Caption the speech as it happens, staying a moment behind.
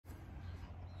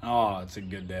Oh, it's a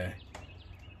good day.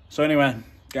 So anyway,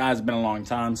 guys, it's been a long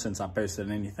time since I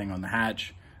posted anything on the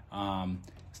hatch.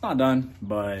 It's not done,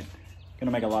 but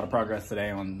gonna make a lot of progress today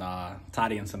on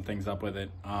tidying some things up with it.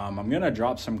 I'm gonna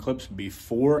drop some clips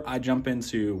before I jump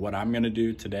into what I'm gonna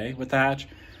do today with the hatch.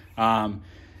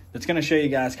 It's gonna show you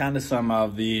guys kind of some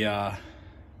of the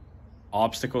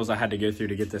obstacles I had to go through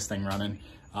to get this thing running.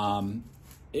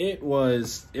 It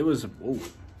was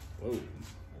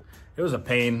a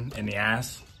pain in the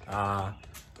ass.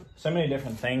 So many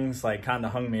different things like kind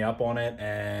of hung me up on it,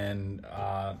 and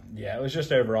yeah, it was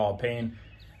just overall pain.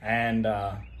 And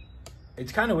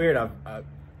it's kind of weird.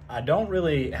 I don't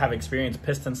really have experienced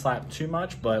piston slap too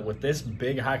much, but with this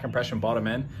big high compression bottom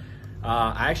end,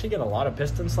 I actually get a lot of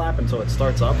piston slap until it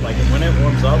starts up. Like when it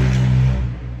warms up,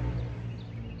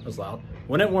 it was loud.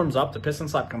 When it warms up, the piston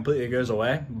slap completely goes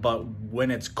away, but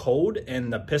when it's cold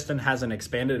and the piston hasn't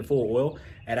expanded full of oil,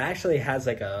 it actually has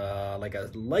like a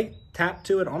light tap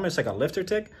to it, almost like a lifter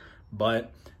tick.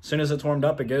 But as soon as it's warmed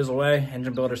up, it goes away.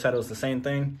 Engine builder said it was the same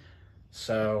thing.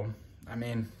 So, I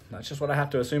mean, that's just what I have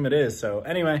to assume it is. So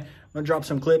anyway, I'm gonna drop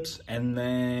some clips and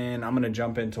then I'm gonna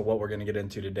jump into what we're gonna get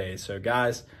into today. So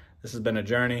guys, this has been a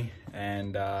journey,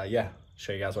 and yeah,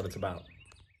 show you guys what it's about.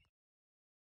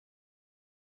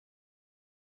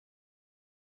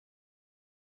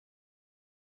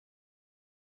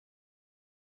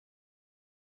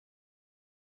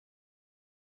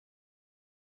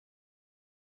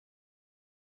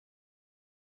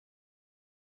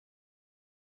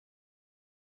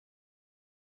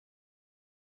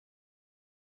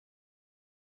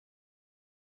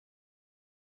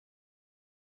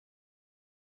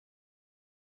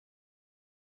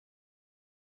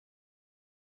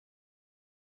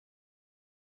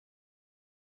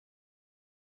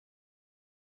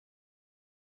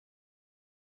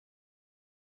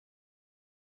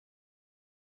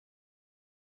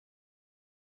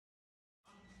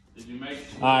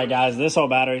 All right, guys, this whole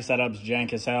battery setup's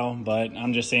jank as hell, but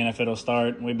I'm just seeing if it'll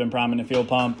start. We've been priming the fuel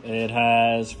pump. It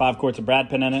has 5 quarts of brad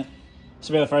pin in it. This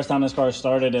will be the first time this car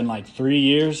started in like 3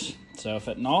 years. So if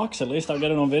it knocks, at least I'll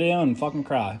get it on video and fucking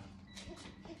cry.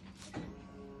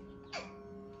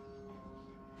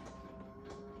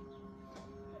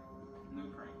 No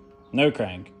crank. No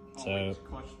crank. Oh, So wait,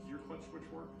 your clutch switch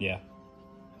work? yeah.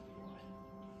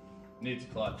 Needs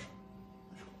clutch.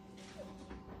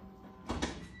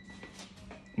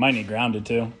 Might need grounded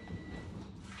too.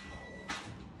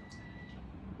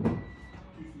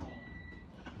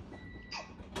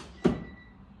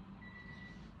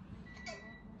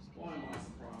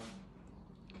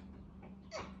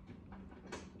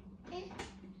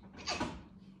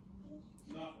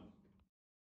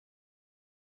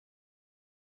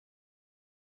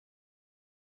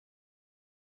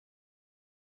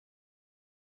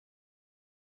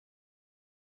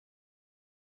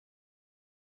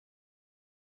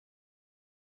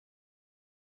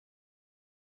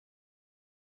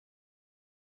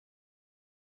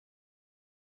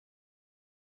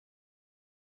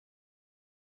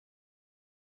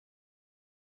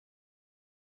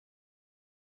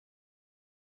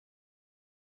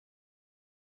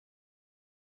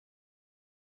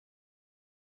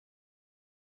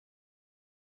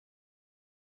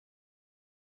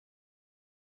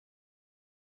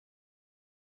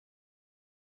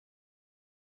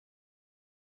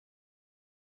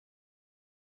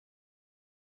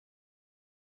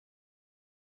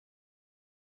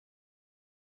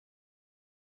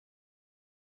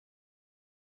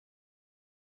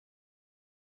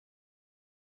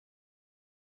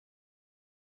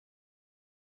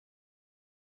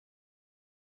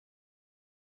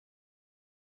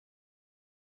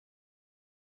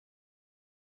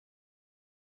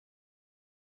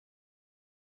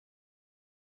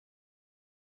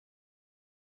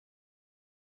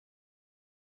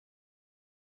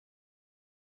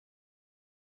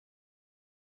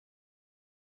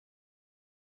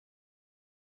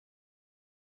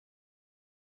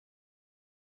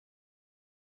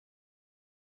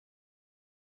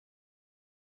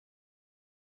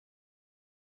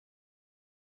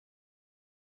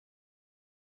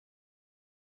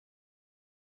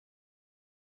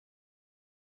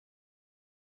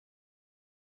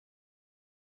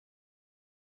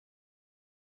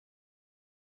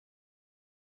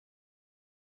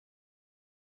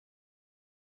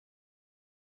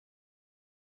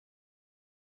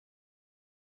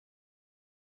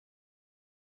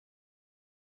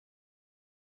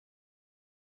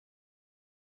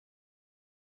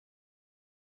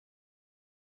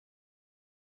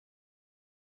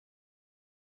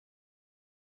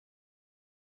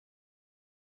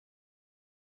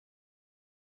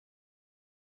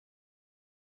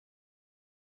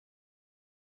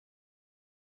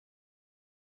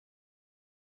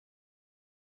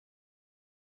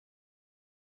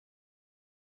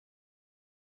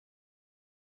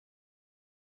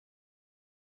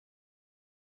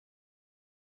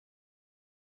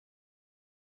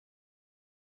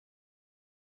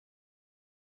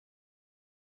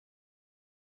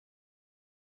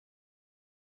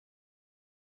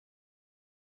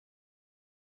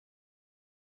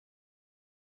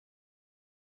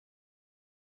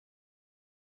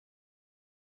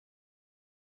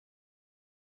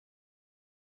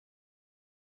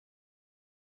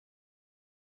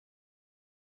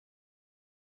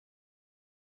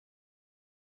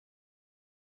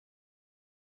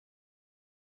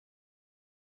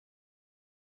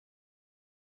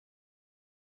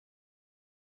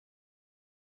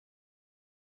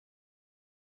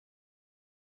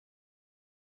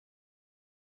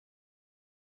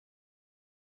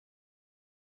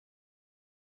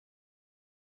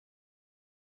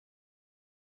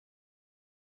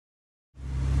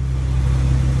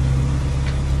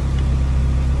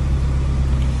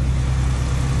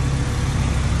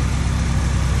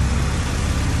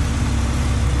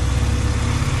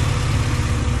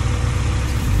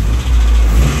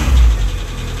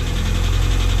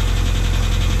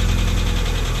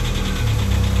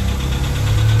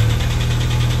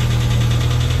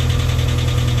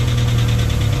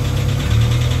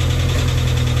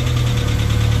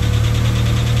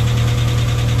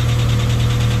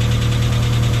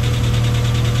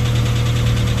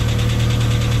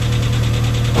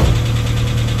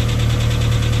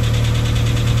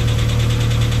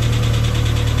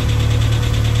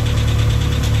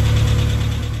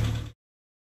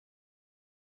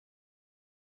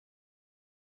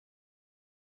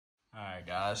 right,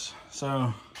 guys,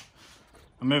 so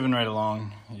I'm moving right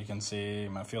along. You can see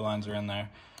my fuel lines are in there.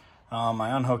 I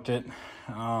unhooked it.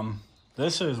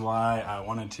 This is why I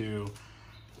wanted to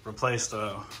replace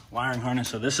the wiring harness.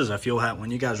 So this is a fuel hat.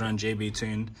 When you guys run JB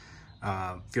tuned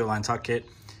fuel line tuck kit,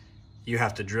 you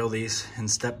have to drill these and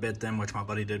step bit them, which my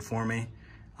buddy did for me.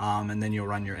 And then you'll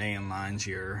run your AN lines,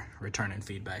 your return and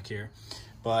feedback here.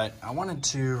 But I wanted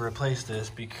to replace this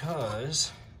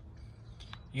because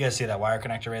you guys see that wire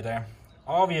connector right there?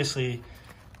 Obviously,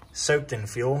 soaked in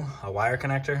fuel, a wire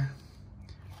connector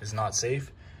is not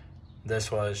safe.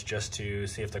 This was just to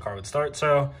see if the car would start.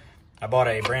 So I bought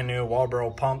a brand new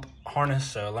Walbro pump harness.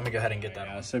 So let me go ahead and get that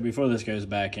on. So before this goes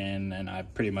back in and I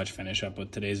pretty much finish up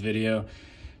with today's video,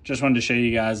 just wanted to show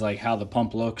you guys like how the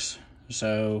pump looks.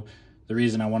 So the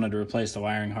reason I wanted to replace the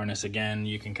wiring harness again,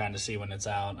 you can kind of see when it's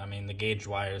out. I mean, the gauge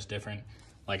wire is different,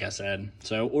 like I said.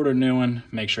 So order a new one,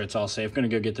 make sure it's all safe. Gonna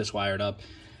go get this wired up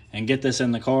and get this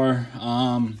in the car.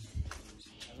 I'm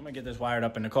gonna get this wired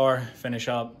up in the car, finish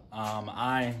up.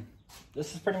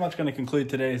 This is pretty much gonna conclude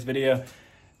today's video.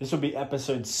 This will be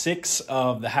episode 6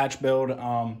 of the hatch build.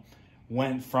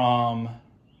 Went from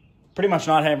pretty much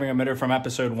not having a emitter from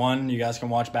episode 1. You guys can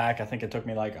watch back. I think it took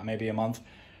me like maybe a month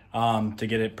to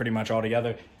get it pretty much all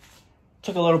together.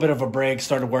 Took a little bit of a break,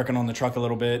 started working on the truck a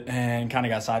little bit and kind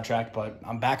of got sidetracked, but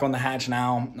I'm back on the hatch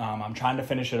now. I'm trying to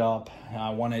finish it up.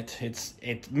 I want it,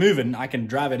 it's moving. I can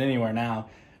drive it anywhere now,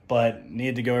 but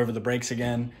need to go over the brakes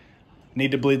again.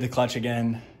 Need to bleed the clutch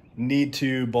again. Need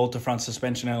to bolt the front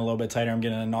suspension in a little bit tighter. I'm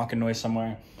getting a knocking noise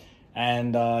somewhere.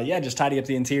 And yeah, just tidy up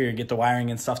the interior, get the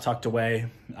wiring and stuff tucked away.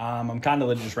 I'm kind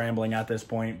of just rambling at this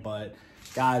point, but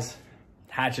guys,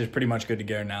 hatch is pretty much good to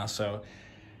go now. So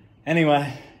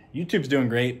anyway, YouTube's doing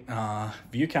great.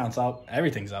 View count's up,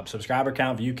 everything's up. Subscriber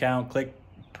count, view count, click,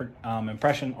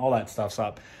 impression, all that stuff's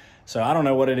up. So I don't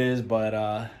know what it is,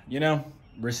 but you know,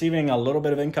 receiving a little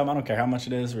bit of income, I don't care how much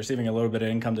it is, receiving a little bit of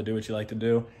income to do what you like to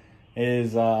do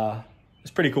is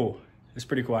it's pretty cool. It's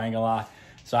pretty cool, I ain't gonna lie.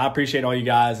 So I appreciate all you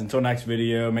guys. Until next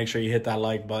video, make sure you hit that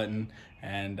like button,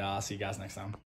 and I'll see you guys next time.